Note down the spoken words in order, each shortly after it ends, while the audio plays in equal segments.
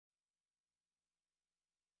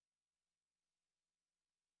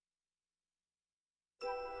Friday!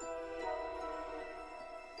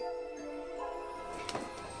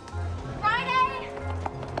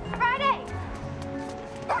 Friday!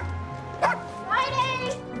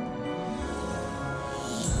 Friday!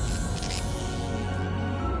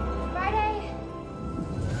 Friday!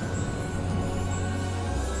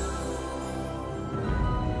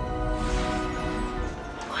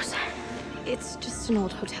 What was that? It's just an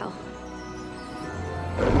old hotel.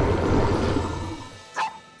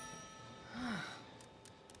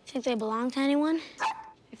 Think they belong to anyone?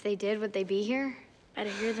 If they did, would they be here? Better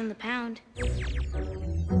here than the pound.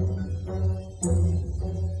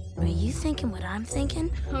 Are you thinking what I'm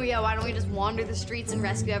thinking? Oh yeah, why don't we just wander the streets and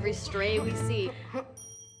rescue every stray we see?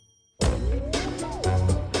 And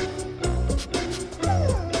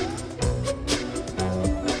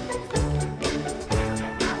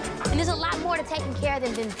there's a lot more to taking care of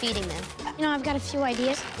them than feeding them. You know, I've got a few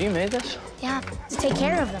ideas. You made this? Yeah, to take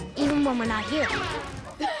care of them, even when we're not here.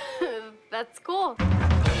 That's cool. To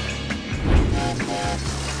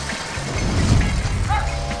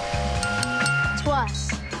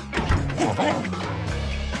us.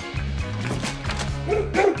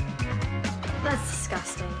 That's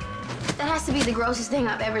disgusting. That has to be the grossest thing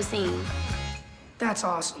I've ever seen. That's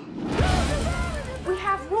awesome. We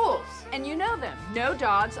have rules, and you know them. No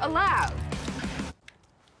dogs allowed.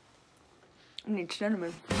 I need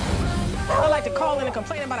cinnamon. I'd like to call in and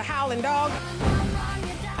complain about a howling dog.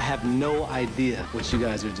 I have no idea what you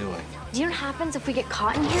guys are doing. Do you know what happens if we get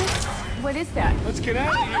caught in here? What is that? Let's get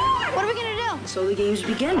out of here. What are we gonna do? So the games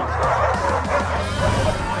begin.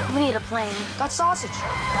 We need a plane. Got sausage.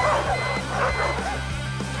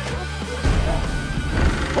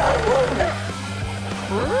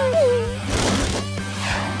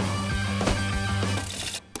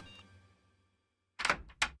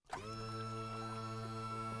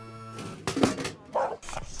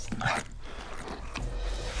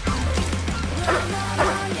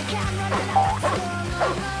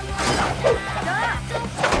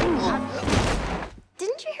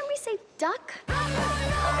 Didn't you hear me say duck?